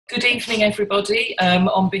Good evening, everybody.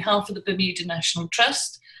 On behalf of the Bermuda National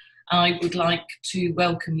Trust, I would like to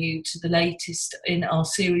welcome you to the latest in our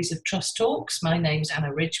series of Trust Talks. My name's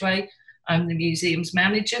Anna Ridgway. I'm the Museums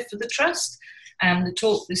Manager for the Trust, and the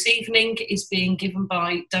talk this evening is being given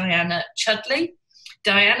by Diana Chudleigh.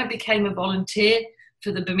 Diana became a volunteer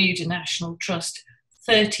for the Bermuda National Trust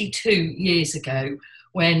 32 years ago,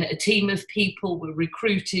 when a team of people were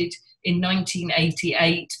recruited in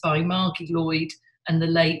 1988 by Margie Lloyd and the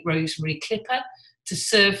late Rosemary Clipper to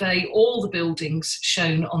survey all the buildings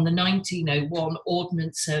shown on the 1901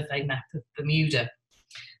 Ordnance Survey map of Bermuda.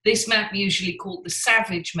 This map, usually called the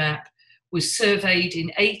Savage map, was surveyed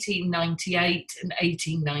in 1898 and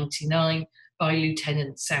 1899 by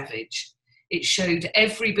Lieutenant Savage. It showed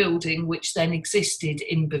every building which then existed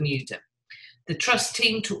in Bermuda. The Trust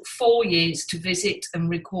team took 4 years to visit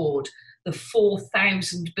and record the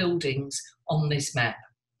 4,000 buildings on this map.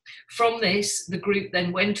 From this, the group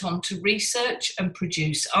then went on to research and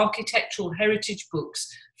produce architectural heritage books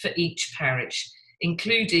for each parish,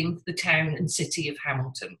 including the town and city of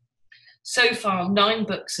Hamilton. So far, 9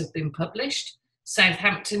 books have been published.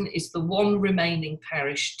 Southampton is the one remaining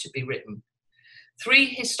parish to be written. 3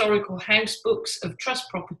 historical house books of trust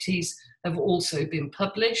properties have also been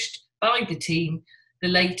published by the team, the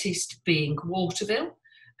latest being Waterville.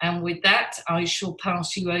 And with that, I shall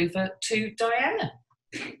pass you over to Diana.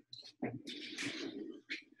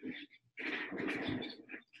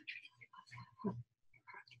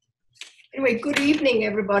 Anyway, good evening,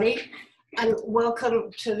 everybody, and welcome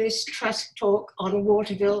to this Trust Talk on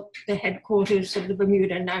Waterville, the headquarters of the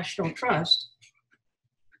Bermuda National Trust.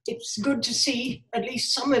 It's good to see at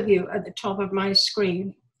least some of you at the top of my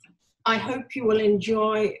screen. I hope you will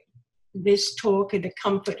enjoy this talk in the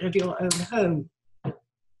comfort of your own home.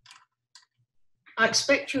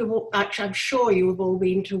 I'm sure you have all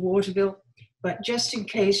been to Waterville, but just in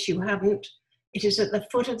case you haven't, it is at the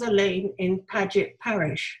foot of the lane in Paget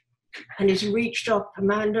Parish and is reached off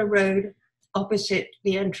Pomander Road opposite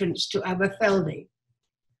the entrance to Aberfeldy.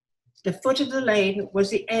 The foot of the lane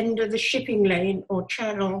was the end of the shipping lane or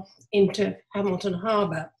channel into Hamilton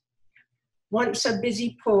Harbour. Once a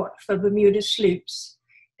busy port for Bermuda sloops,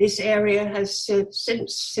 this area has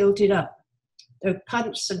since silted up, though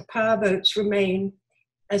punts and powerboats remain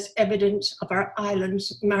as evidence of our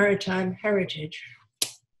island's maritime heritage.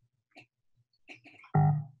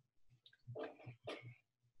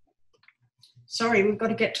 Sorry, we've got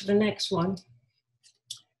to get to the next one.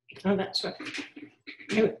 Oh, that's right.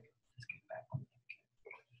 The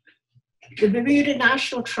Bermuda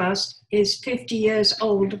National Trust is 50 years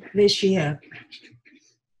old this year.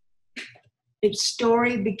 Its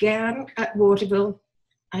story began at Waterville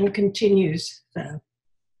and continues there.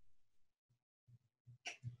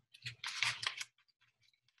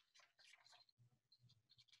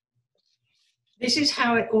 This is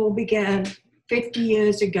how it all began 50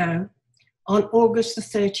 years ago on August the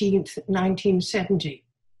 13th, 1970.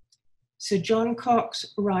 Sir John Cox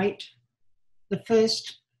Wright, the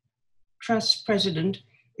first Trust president,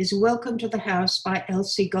 is welcomed to the house by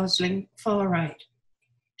Elsie Gosling Farright.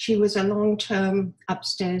 She was a long-term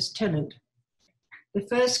upstairs tenant. The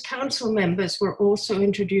first council members were also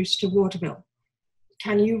introduced to Waterville.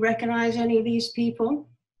 Can you recognize any of these people?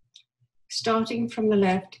 Starting from the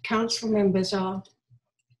left, council members are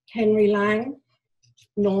Henry Lang,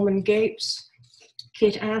 Norman Gapes,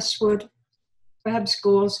 Kit Aswood, Babs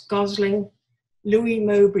Gosling, Louis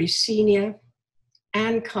Mowbray Sr.,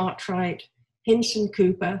 Anne Cartwright, Hinson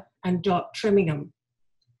Cooper, and Dot Trimmingham.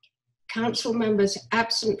 Council members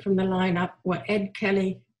absent from the lineup were Ed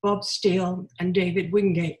Kelly, Bob Steele, and David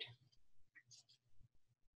Wingate.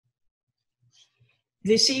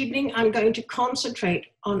 This evening, I'm going to concentrate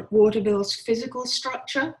on Waterville's physical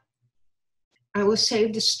structure. I will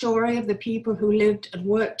save the story of the people who lived and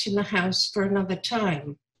worked in the house for another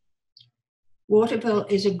time. Waterville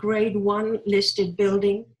is a Grade 1 listed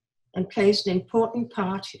building and plays an important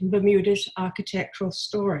part in Bermuda's architectural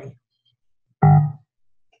story.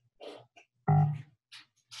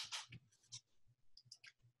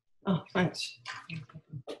 Oh, thanks.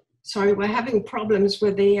 Sorry, we're having problems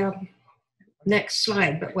with the next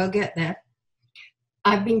slide, but we'll get there.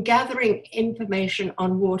 I've been gathering information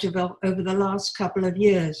on Waterville over the last couple of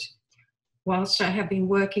years, whilst I have been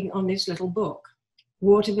working on this little book,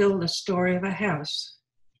 Waterville, the Story of a House.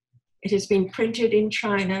 It has been printed in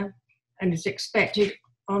China and is expected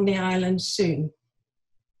on the island soon.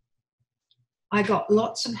 I got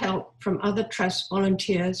lots of help from other Trust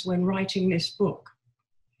volunteers when writing this book.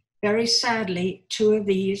 Very sadly, 2 of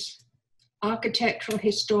these, architectural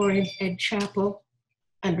historian Ed Chappell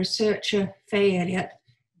and researcher Faye Elliott,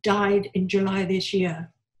 died in July this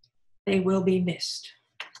year. They will be missed.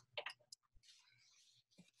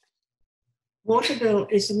 Waterville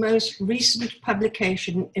is the most recent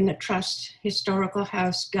publication in the Trust Historical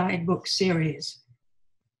House Guidebook series.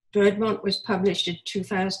 Birdmont was published in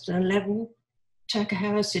 2011, Tucker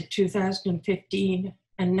House in 2015,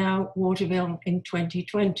 and now Waterville in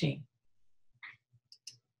 2020.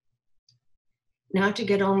 Now to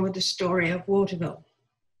get on with the story of Waterville.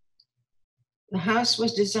 The house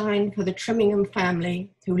was designed for the Trimmingham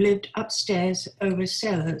family who lived upstairs over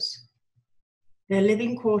cellars. Their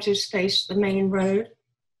living quarters faced the main road.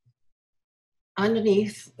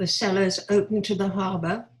 Underneath, the cellars opened to the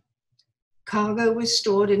harbour. Cargo was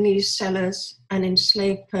stored in these cellars and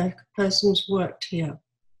enslaved persons worked here.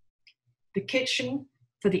 The kitchen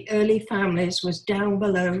for the early families was down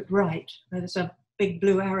below right. There's a big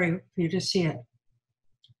blue arrow for you to see it.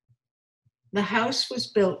 The house was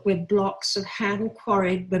built with blocks of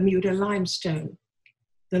hand-quarried Bermuda limestone.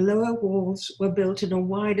 The lower walls were built in a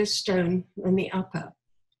wider stone than the upper.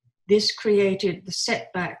 This created the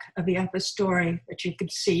setback of the upper story that you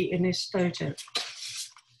could see in this photo.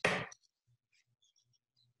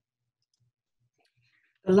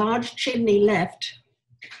 The large chimney left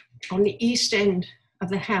on the east end of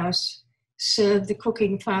the house served the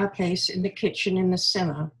cooking fireplace in the kitchen in the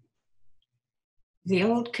cellar. The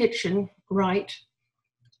old kitchen, right,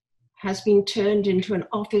 has been turned into an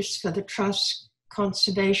office for the Trust's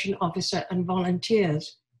conservation officer and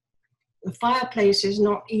volunteers. The fireplace is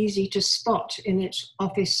not easy to spot in its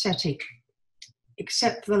office setting,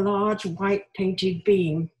 except for the large white painted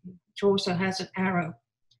beam, which also has an arrow.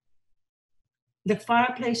 The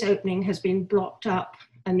fireplace opening has been blocked up,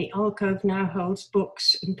 and the alcove now holds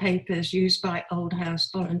books and papers used by Old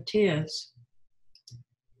House volunteers.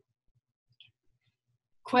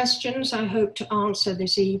 Questions I hope to answer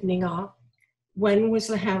this evening are: when was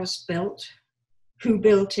the house built? Who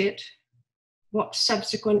built it? What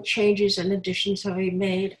subsequent changes and additions have been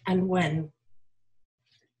made, and when?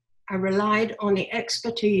 I relied on the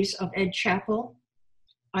expertise of Ed Chappell.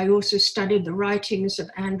 I also studied the writings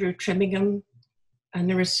of Andrew Trimmingham and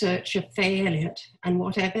the research of Fay Elliott and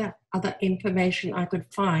whatever other information I could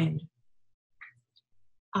find.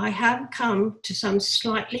 I have come to some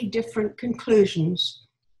slightly different conclusions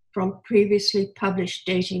from previously published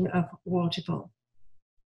dating of Waterville.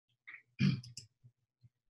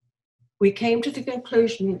 We came to the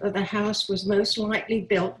conclusion that the house was most likely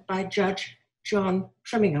built by Judge John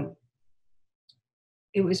Trimmingham.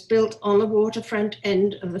 It was built on the waterfront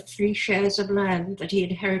end of the 3 shares of land that he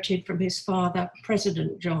inherited from his father,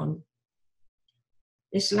 President John.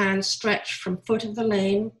 This land stretched from foot of the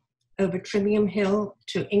lane over Trimmingham Hill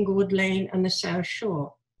to Inglewood Lane and the South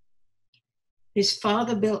Shore. His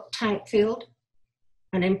father built Tankfield,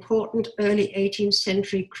 an important early 18th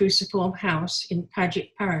century cruciform house in Paget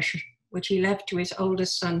Parish, which he left to his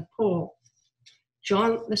oldest son, Paul.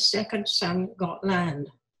 John, the second son, got land.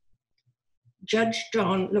 Judge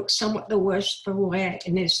John looks somewhat the worse for wear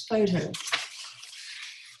in this photo.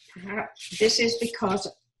 Perhaps this is because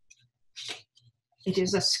it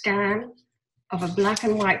is a scan of a black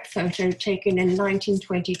and white photo taken in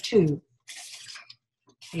 1922.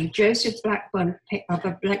 Joseph Blackburn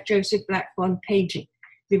painting.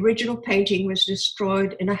 The original painting was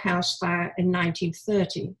destroyed in a house fire in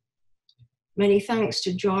 1930. Many thanks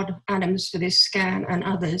to John Adams for this scan and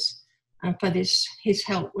others, and for his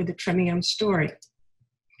help with the Trimmingham story.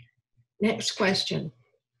 Next question: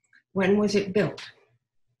 when was it built?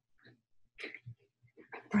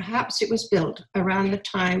 Perhaps it was built around the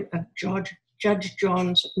time of Judge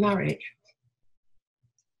John's marriage.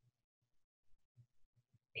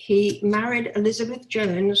 He married Elizabeth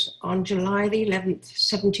Jones on July the 11th,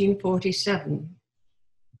 1747.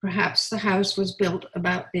 Perhaps the house was built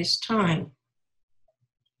about this time.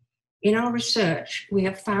 In our research, we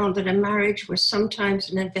have found that a marriage was sometimes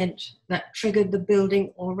an event that triggered the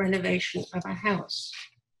building or renovation of a house.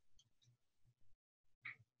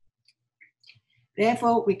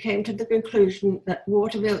 Therefore, we came to the conclusion that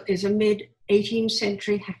Waterville is a mid-18th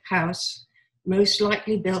century house, most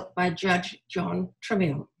likely built by Judge John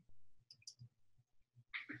Trimmingham.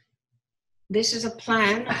 This is a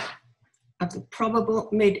plan of the probable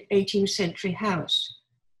mid-18th century house.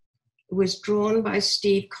 It was drawn by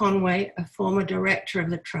Steve Conway, a former director of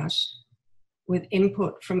the Trust, with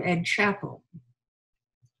input from Ed Chappell.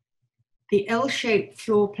 The L-shaped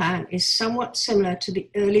floor plan is somewhat similar to the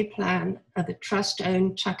early plan of the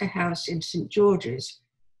Trust-owned Tucker House in St. George's,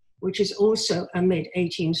 which is also a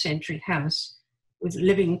mid-18th century house with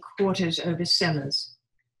living quarters over cellars.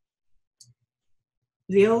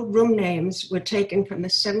 The old room names were taken from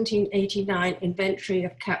the 1789 inventory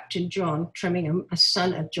of Captain John Trimingham, a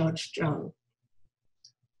son of Judge John.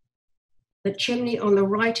 The chimney on the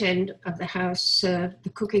right end of the house served the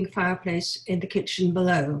cooking fireplace in the kitchen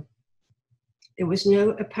below. There was no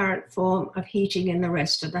apparent form of heating in the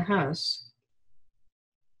rest of the house.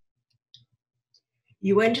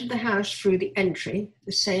 You entered the house through the entry,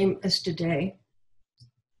 the same as today.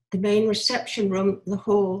 The main reception room, the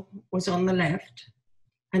hall, was on the left,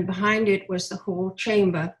 and behind it was the hall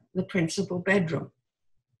chamber, the principal bedroom.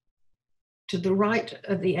 To the right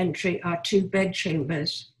of the entry are two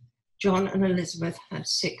bedchambers. John and Elizabeth had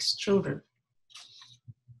 6 children.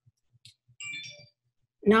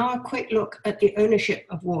 Now a quick look at the ownership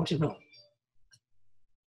of Waterville.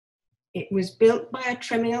 It was built by a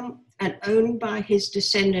Trimingham and owned by his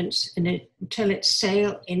descendants until its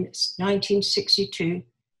sale in 1962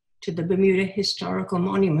 to the Bermuda Historical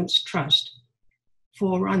Monuments Trust,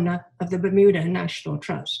 forerunner of the Bermuda National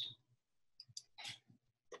Trust.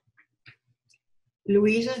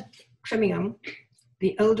 Louisa Trimingham,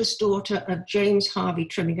 the eldest daughter of James Harvey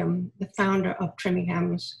Trimingham, the founder of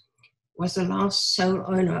Triminghams, was the last sole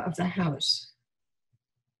owner of the house.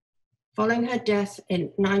 Following her death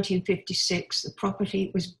in 1956, the property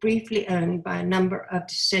was briefly owned by a number of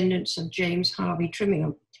descendants of James Harvey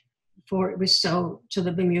Trimingham before it was sold to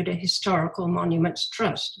the Bermuda Historical Monuments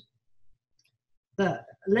Trust. The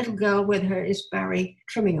little girl with her is Barry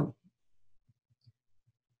Trimingham.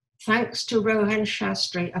 Thanks to Rohan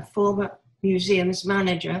Shastri, a former museum's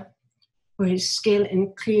manager, for his skill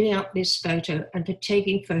in cleaning up this photo and for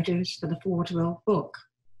taking photos for the Waterville book.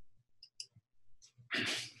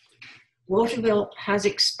 Waterville has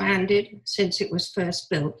expanded since it was first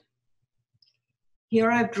built.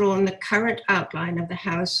 Here I've drawn the current outline of the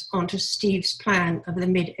house onto Steve's plan of the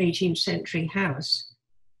mid-18th century house.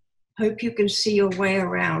 Hope you can see your way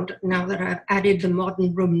around now that I've added the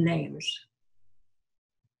modern room names.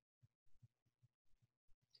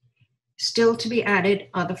 Still to be added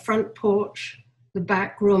are the front porch, the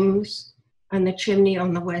back rooms, and the chimney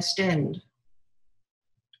on the west end.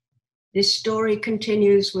 This story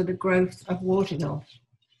continues with the growth of Waterville.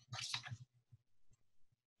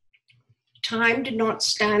 Time did not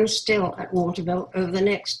stand still at Waterville over the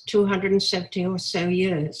next 270 or so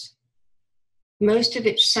years. Most of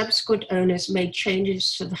its subsequent owners made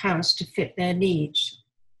changes to the house to fit their needs.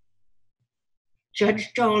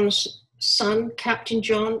 Judge John's son, Captain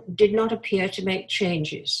John, did not appear to make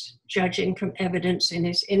changes, judging from evidence in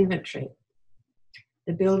his inventory.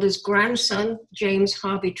 The builder's grandson, James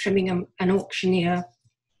Harvey Trimingham, an auctioneer,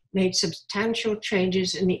 made substantial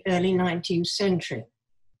changes in the early 19th century.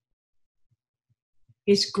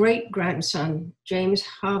 His great-grandson, James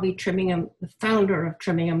Harvey Trimingham, the founder of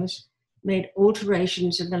Triminghams, made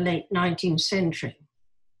alterations in the late 19th century.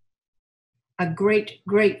 A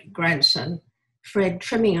great-great-grandson, Fred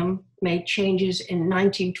Trimingham, made changes in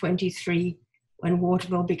 1923 when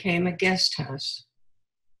Waterville became a guest house.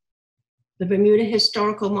 The Bermuda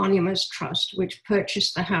Historical Monuments Trust, which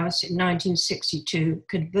purchased the house in 1962,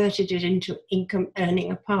 converted it into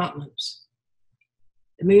income-earning apartments.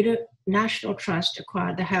 The Bermuda National Trust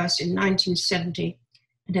acquired the house in 1970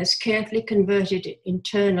 and has carefully converted it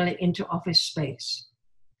internally into office space.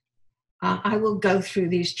 I will go through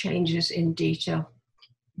these changes in detail.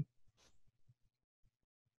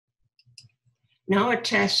 Now a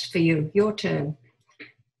test for you, your turn.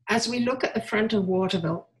 As we look at the front of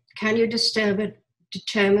Waterville, can you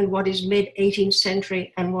determine what is mid-18th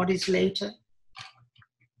century and what is later?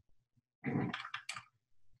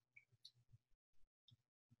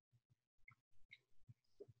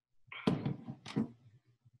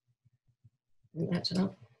 That's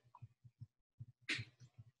enough.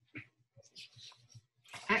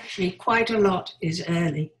 Actually, quite a lot is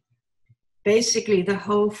early. Basically, the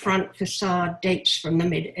whole front facade dates from the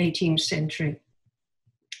mid-18th century.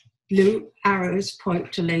 Blue arrows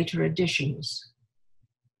point to later additions.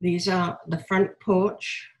 These are the front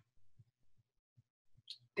porch,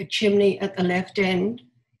 the chimney at the left end,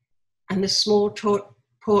 and the small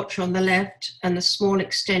porch on the left, and the small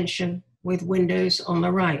extension with windows on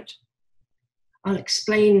the right. I'll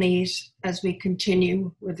explain these as we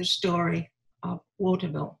continue with the story of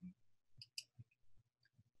Waterville.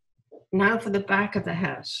 Now for the back of the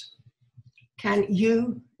house. Can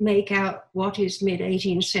you make out what is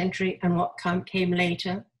mid-18th century and what came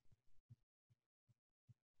later?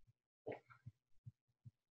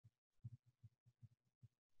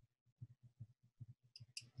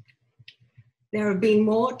 There have been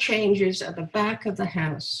more changes at the back of the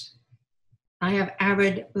house. I have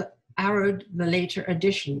arrowed the later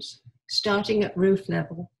additions. Starting at roof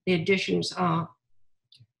level, the additions are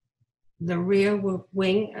the rear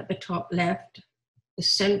wing at the top left, the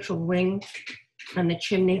central wing, and the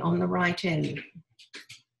chimney on the right end.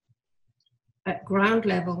 At ground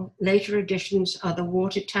level, later additions are the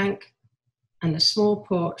water tank and the small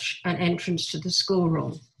porch and entrance to the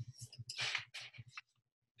schoolroom.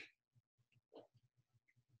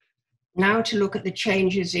 Now to look at the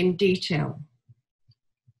changes in detail.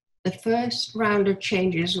 The first round of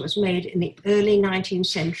changes was made in the early 19th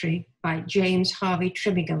century by James Harvey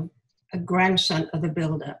Trimmingham, a grandson of the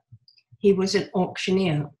builder. He was an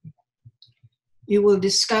auctioneer. You will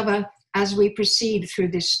discover as we proceed through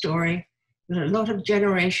this story that a lot of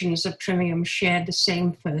generations of Trimmingham shared the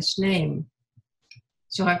same first name.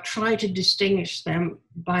 So I've tried to distinguish them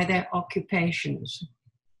by their occupations.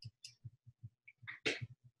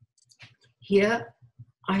 Here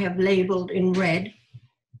I have labeled in red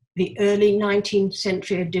the early 19th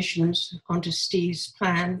century additions onto Steve's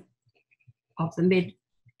plan of the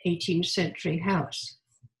mid-18th century house.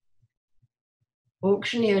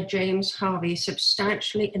 Auctioneer James Harvey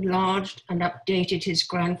substantially enlarged and updated his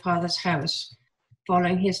grandfather's house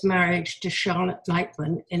following his marriage to Charlotte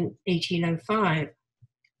Lightman in 1805.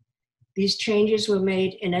 These changes were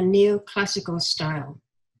made in a neoclassical style.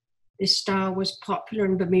 This style was popular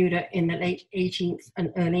in Bermuda in the late 18th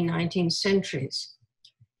and early 19th centuries.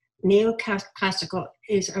 Neoclassical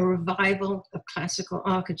is a revival of classical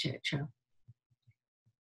architecture.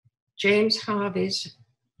 James Harvey's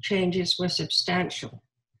changes were substantial.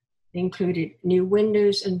 They included new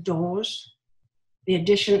windows and doors, the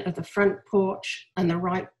addition of the front porch and the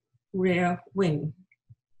right rear wing.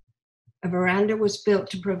 A veranda was built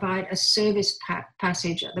to provide a service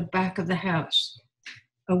passage at the back of the house.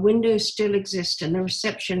 A window still exists in the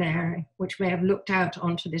reception area, which may have looked out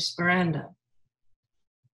onto this veranda.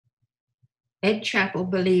 Ed Chappell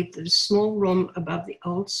believed that a small room above the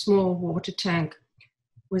old small water tank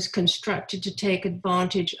was constructed to take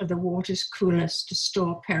advantage of the water's coolness to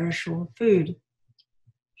store perishable food.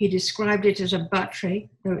 He described it as a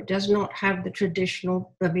buttery, though it does not have the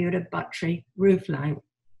traditional Bermuda buttery roofline.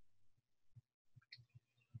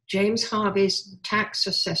 James Harvey's tax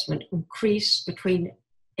assessment increased between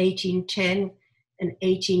 1810 and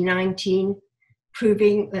 1819,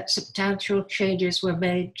 proving that substantial changes were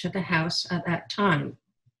made to the house at that time.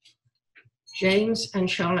 James and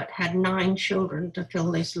Charlotte had 9 children to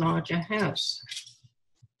fill this larger house.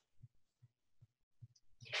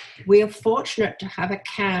 We are fortunate to have a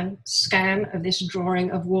scan of this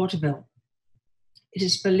drawing of Waterville. It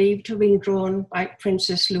is believed to have been drawn by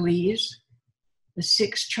Princess Louise, the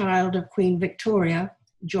 6th child of Queen Victoria,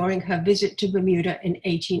 during her visit to Bermuda in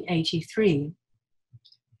 1883.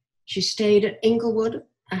 She stayed at Inglewood,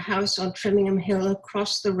 a house on Trimmingham Hill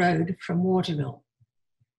across the road from Waterville.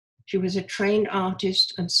 She was a trained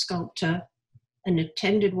artist and sculptor and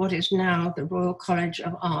attended what is now the Royal College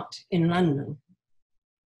of Art in London.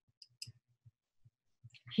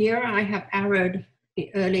 Here I have arrowed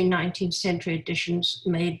the early 19th century additions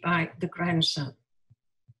made by the grandson.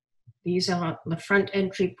 These are the front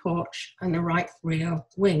entry porch and the right rear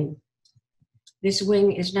wing. This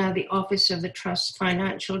wing is now the office of the Trust's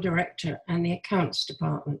financial director and the accounts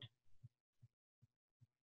department.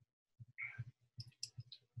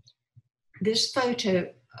 This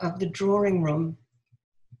photo of the drawing room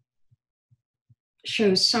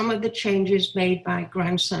shows some of the changes made by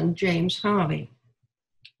grandson James Harvey.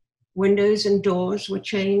 Windows and doors were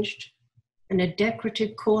changed, and a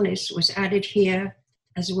decorative cornice was added here,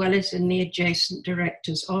 as well as in the adjacent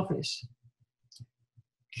director's office.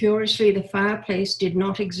 Curiously, the fireplace did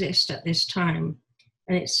not exist at this time,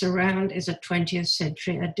 and its surround is a 20th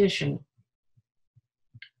century addition.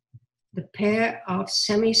 The pair of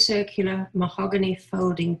semicircular mahogany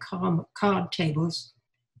folding card tables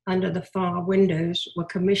under the far windows were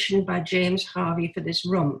commissioned by James Harvey for this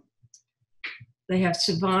room. They have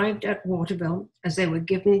survived at Waterville as they were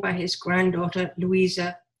given by his granddaughter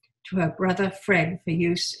Louisa to her brother Fred for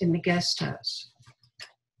use in the guest house.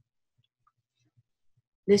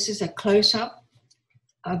 This is a close-up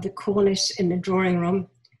of the cornice in the drawing room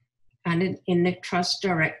and in the Trust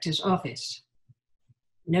Director's office.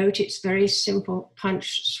 Note its very simple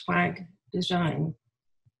punch swag design.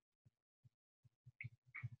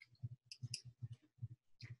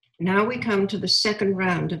 Now we come to the second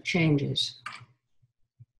round of changes.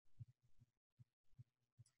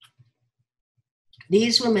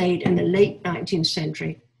 These were made in the late 19th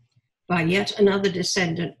century by yet another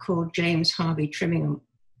descendant called James Harvey Trimmingham.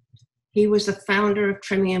 He was the founder of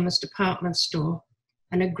Trimmingham's department store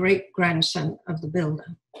and a great-grandson of the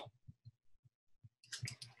builder.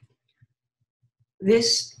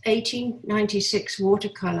 This 1896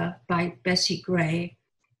 watercolor by Bessie Gray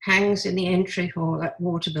hangs in the entry hall at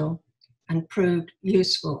Waterville and proved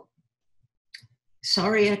useful.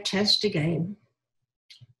 Sorry, a test again.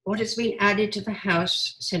 What has been added to the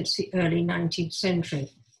house since the early 19th century?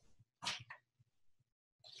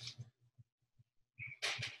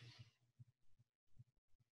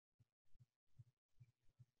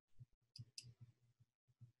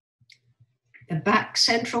 The back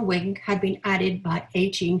central wing had been added by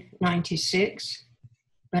 1896,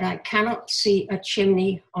 but I cannot see a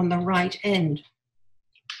chimney on the right end.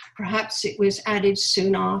 Perhaps it was added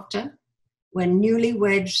soon after, when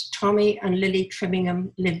newlyweds Tommy and Lily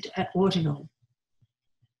Trimmingham lived at Waterville.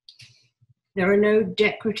 There are no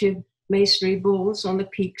decorative masonry balls on the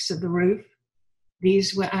peaks of the roof.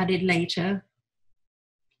 These were added later.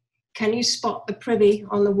 Can you spot the privy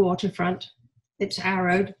on the waterfront? It's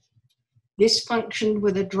arrowed. This functioned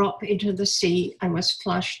with a drop into the sea and was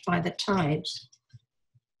flushed by the tides.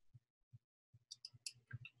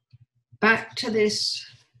 Back to this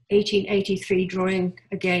 1883 drawing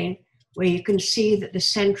again, where you can see that the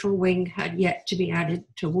central wing had yet to be added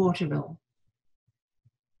to Waterville.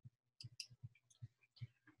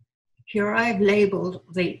 Here I've labeled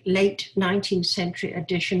the late 19th century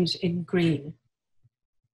additions in green.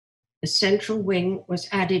 The central wing was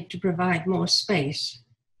added to provide more space.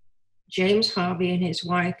 James Harvey and his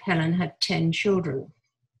wife Helen had 10 children.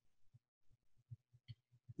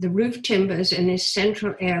 The roof timbers in this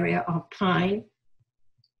central area are pine.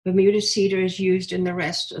 Bermuda cedar is used in the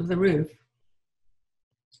rest of the roof.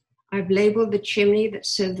 I've labeled the chimney that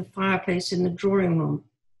served the fireplace in the drawing room.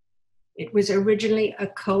 It was originally a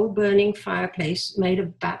coal-burning fireplace made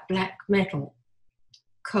of black metal.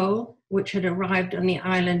 Coal, which had arrived on the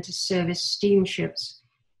island to service steamships,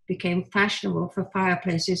 became fashionable for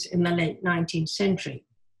fireplaces in the late 19th century.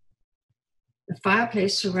 The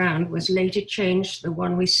fireplace surround was later changed to the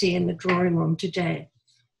one we see in the drawing room today.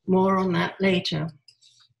 More on that later.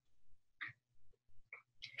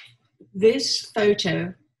 This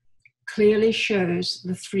photo clearly shows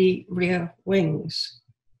the 3 rear wings.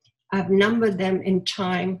 I've numbered them in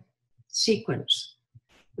time sequence.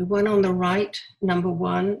 The one on the right, number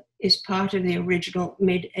 1, is part of the original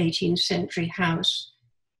mid-18th century house,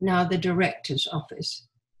 now the director's office.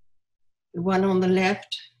 The one on the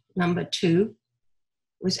left, number 2,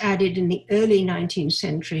 was added in the early 19th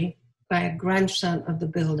century by a grandson of the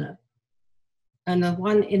builder. And the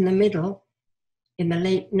one in the middle, in the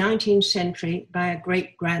late 19th century, by a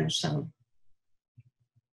great-grandson.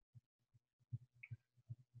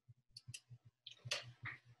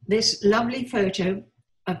 This lovely photo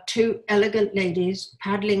of 2 elegant ladies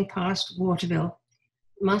paddling past Waterville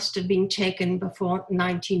must have been taken before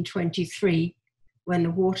 1923, when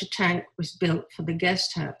the water tank was built for the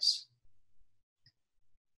guest house.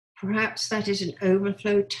 Perhaps that is an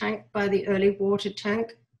overflow tank by the early water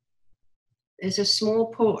tank. There's a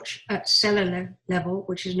small porch at cellar level,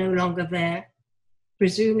 which is no longer there.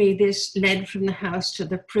 Presumably this led from the house to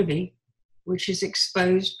the privy, which is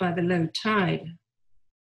exposed by the low tide.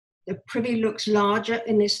 The privy looks larger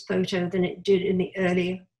in this photo than it did in the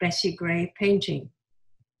early Bessie Gray painting.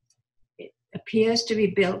 It appears to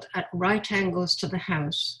be built at right angles to the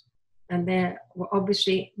house, and there were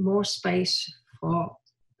obviously more space for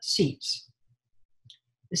seats.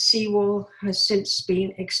 The seawall has since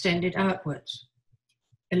been extended outwards.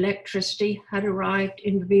 Electricity had arrived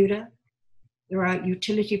in Bermuda. There are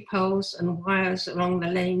utility poles and wires along the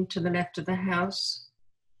lane to the left of the house.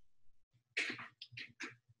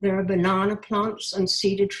 There are banana plants and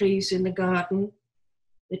cedar trees in the garden.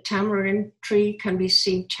 The tamarind tree can be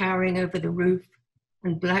seen towering over the roof,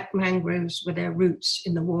 and black mangroves with their roots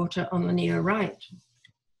in the water on the near right.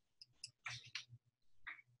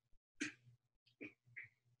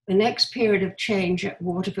 The next period of change at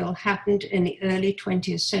Waterville happened in the early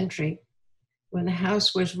 20th century, when the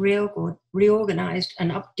house was reorganized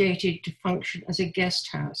and updated to function as a guest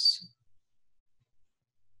house.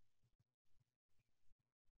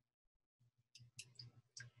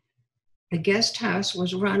 The guest house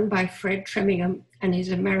was run by Fred Trimmingham and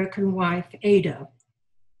his American wife, Ada.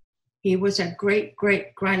 He was a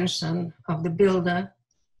great-great-grandson of the builder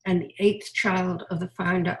and the 8th child of the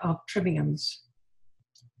founder of Trimmingham's.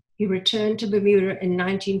 He returned to Bermuda in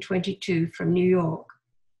 1922 from New York,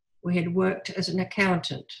 where he had worked as an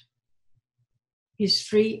accountant. His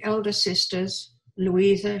 3 elder sisters,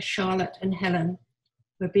 Louisa, Charlotte, and Helen,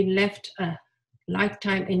 who had been left a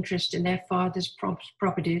lifetime interest in their father's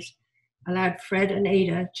properties, allowed Fred and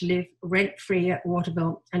Ada to live rent-free at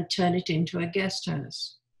Waterville and turn it into a guest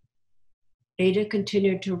house. Ada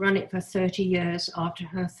continued to run it for 30 years after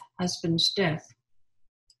her husband's death.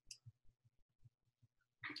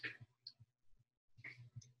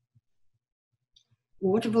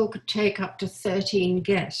 Waterville could take up to 13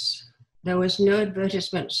 guests. There was no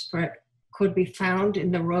advertisements for it could be found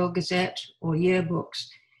in the Royal Gazette or yearbooks.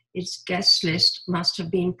 Its guest list must have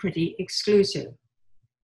been pretty exclusive.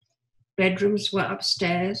 Bedrooms were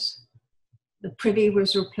upstairs. The privy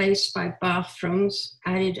was replaced by bathrooms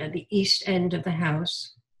added at the east end of the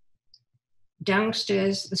house.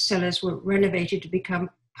 Downstairs, the cellars were renovated to become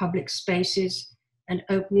public spaces and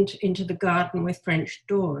opened into the garden with French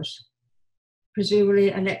doors.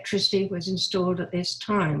 Presumably, electricity was installed at this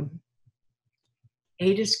time.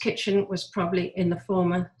 Ada's kitchen was probably in the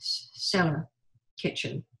former cellar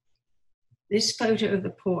kitchen. This photo of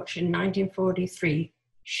the porch in 1943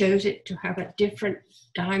 shows it to have a different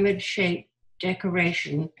diamond-shaped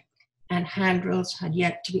decoration, and handrails had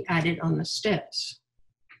yet to be added on the steps.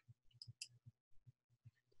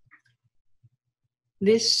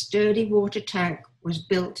 This sturdy water tank was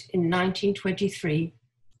built in 1923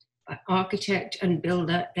 by architect and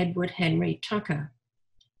builder Edward Henry Tucker.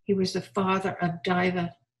 He was the father of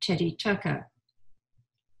diver Teddy Tucker.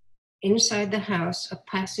 Inside the house, a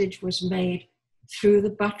passage was made through the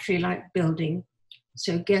buttery-like building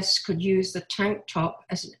so guests could use the tank top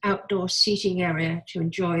as an outdoor seating area to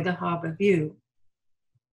enjoy the harbour view.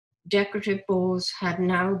 Decorative balls had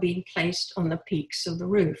now been placed on the peaks of the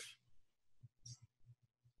roof.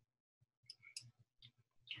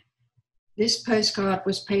 This postcard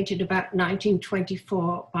was painted about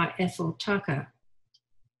 1924 by Ethel Tucker.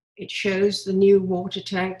 It shows the new water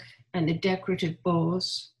tank and the decorative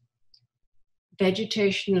balls.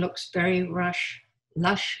 Vegetation looks very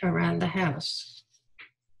lush around the house.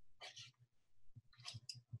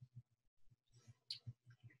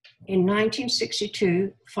 In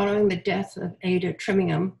 1962, following the death of Ada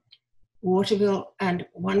Trimmingham, Waterville and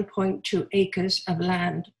 1.2 acres of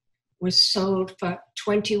land was sold for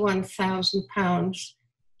 £21,000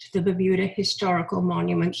 to the Bermuda Historical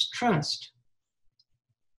Monuments Trust.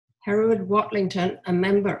 Hereward Watlington, a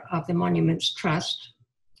member of the Monuments Trust,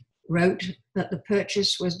 wrote that the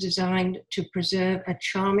purchase was designed to preserve a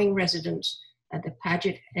charming residence at the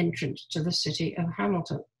Paget entrance to the city of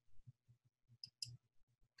Hamilton.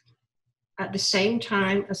 At the same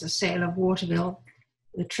time as the sale of Waterville,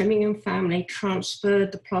 the Trimmingham family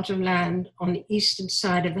transferred the plot of land on the eastern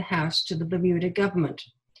side of the house to the Bermuda government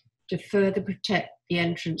to further protect the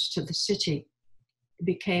entrance to the city. It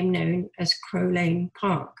became known as Crow Lane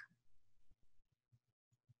Park.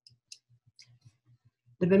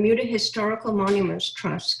 The Bermuda Historical Monuments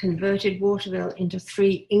Trust converted Waterville into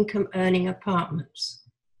 3 income-earning apartments,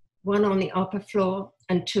 1 on the upper floor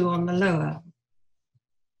and 2 on the lower.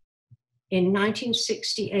 In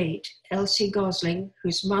 1968, Elsie Gosling,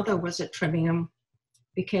 whose mother was at Trimmingham,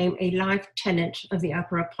 became a life tenant of the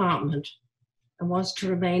upper apartment and was to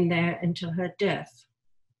remain there until her death.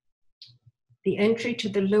 The entry to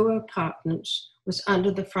the lower apartments was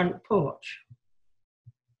under the front porch.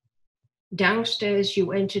 Downstairs,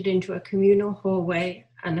 you entered into a communal hallway,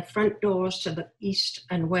 and the front doors to the east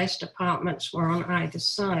and west apartments were on either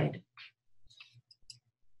side.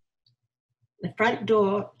 The front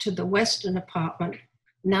door to the western apartment,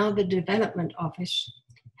 now the development office,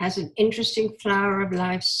 has an interesting flower of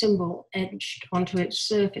life symbol etched onto its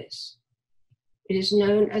surface. It is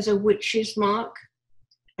known as a witch's mark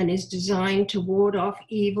and is designed to ward off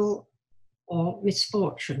evil or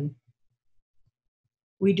misfortune.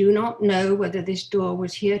 We do not know whether this door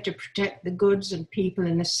was here to protect the goods and people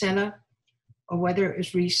in the cellar or whether it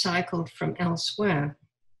was recycled from elsewhere.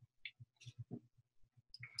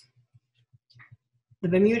 The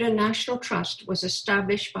Bermuda National Trust was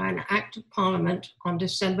established by an Act of Parliament on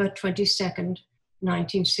December 22nd,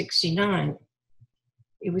 1969.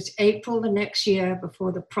 It was April the next year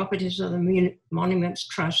before the properties of the Monuments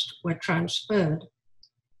Trust were transferred,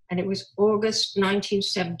 and it was August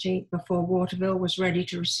 1970 before Waterville was ready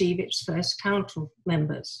to receive its first council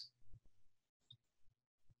members.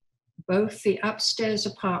 Both the upstairs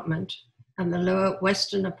apartment and the lower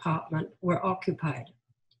western apartment were occupied.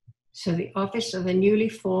 So the office of the newly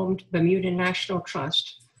formed Bermuda National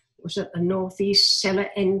Trust was at the northeast cellar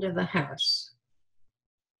end of the house.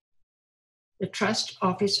 The trust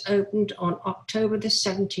office opened on October the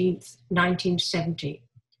 17th, 1970,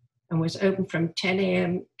 and was open from 10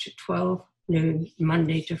 a.m. to 12 noon,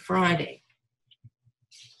 Monday to Friday.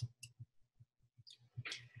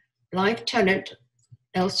 Life tenant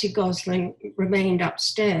Elsie Gosling remained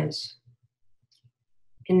upstairs.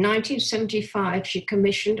 In 1975, she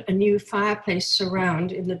commissioned a new fireplace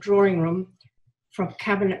surround in the drawing room from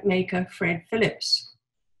cabinet maker Fred Phillips.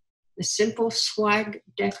 The simple swag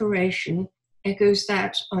decoration echoes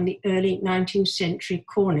that on the early 19th century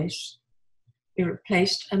cornice. it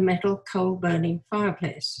replaced a metal coal-burning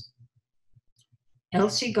fireplace.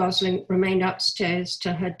 Elsie Gosling remained upstairs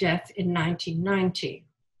till her death in 1990.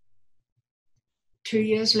 2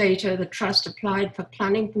 years later, the Trust applied for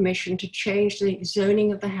planning permission to change the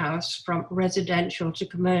zoning of the house from residential to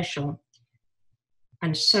commercial,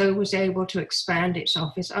 and so was able to expand its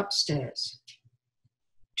office upstairs.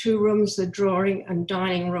 2 rooms, the drawing and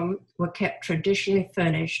dining room, were kept traditionally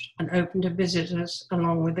furnished and open to visitors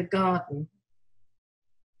along with a garden.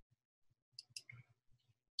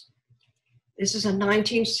 This is a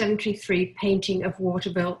 1973 painting of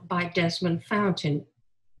Waterville by Desmond Fountain.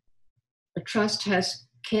 The Trust has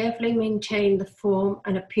carefully maintained the form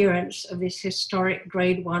and appearance of this historic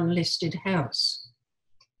Grade 1 listed house,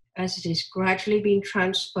 as it is gradually being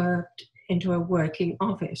transferred into a working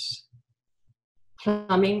office.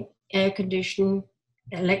 Plumbing, air conditioning,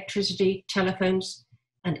 electricity, telephones,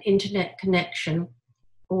 and internet connection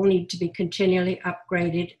all need to be continually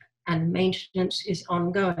upgraded, and maintenance is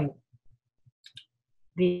ongoing.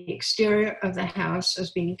 The exterior of the house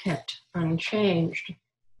has been kept unchanged.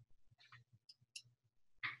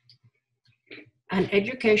 An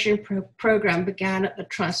education program began at the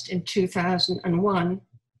Trust in 2001,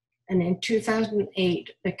 and in 2008,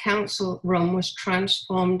 the council room was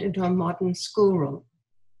transformed into a modern schoolroom.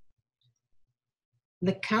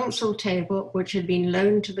 The council table, which had been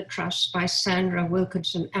loaned to the Trust by Sandra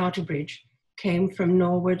Wilkinson Outerbridge, came from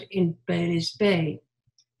Norwood in Bailey's Bay.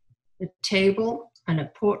 The table and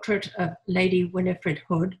a portrait of Lady Winifred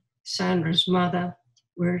Hood, Sandra's mother,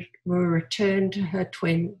 were returned to her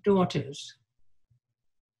twin daughters.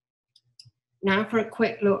 Now for a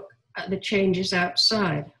quick look at the changes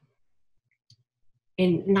outside.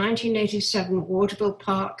 In 1987, Waterville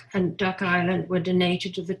Park and Duck Island were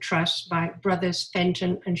donated to the Trust by brothers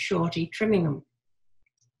Fenton and Shorty Trimmingham.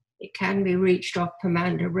 It can be reached off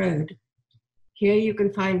Pomander Road. Here you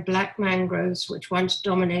can find black mangroves, which once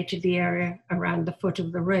dominated the area around the foot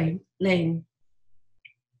of the lane.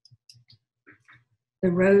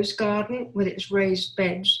 The Rose Garden, with its raised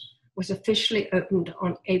beds, was officially opened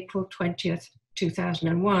on April 20th,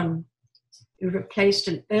 2001. It replaced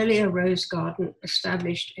an earlier rose garden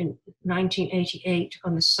established in 1988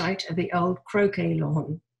 on the site of the old croquet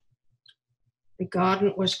lawn. The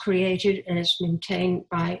garden was created and is maintained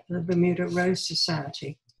by the Bermuda Rose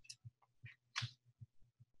Society.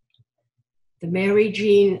 The Mary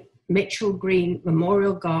Jean Mitchell Green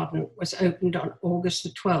Memorial Garden was opened on August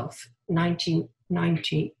the 12th,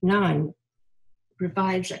 1999. It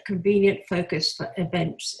provides a convenient focus for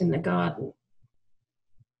events in the garden.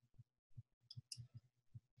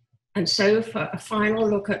 And so for a final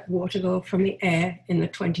look at Waterville from the air in the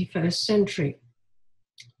 21st century.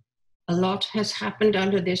 A lot has happened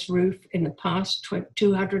under this roof in the past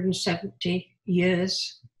 270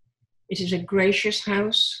 years. It is a gracious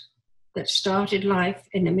house that started life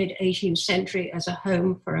in the mid-18th century as a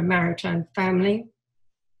home for a maritime family.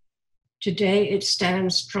 Today it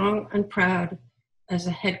stands strong and proud as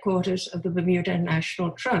the headquarters of the Bermuda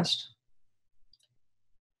National Trust.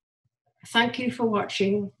 Thank you for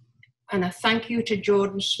watching. And a thank you to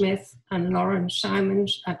Jordan Smith and Lauren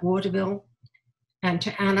Simons at Waterville, and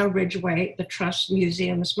to Anna Ridgway, the Trust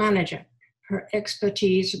Museum's manager, her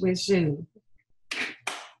expertise with Zoom.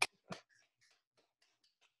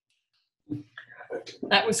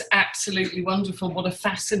 That was absolutely wonderful. What a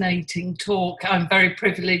fascinating talk. I'm very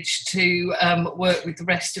privileged to work with the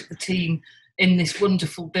rest of the team in this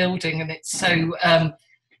wonderful building, and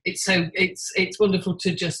it's wonderful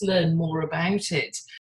to just learn more about it.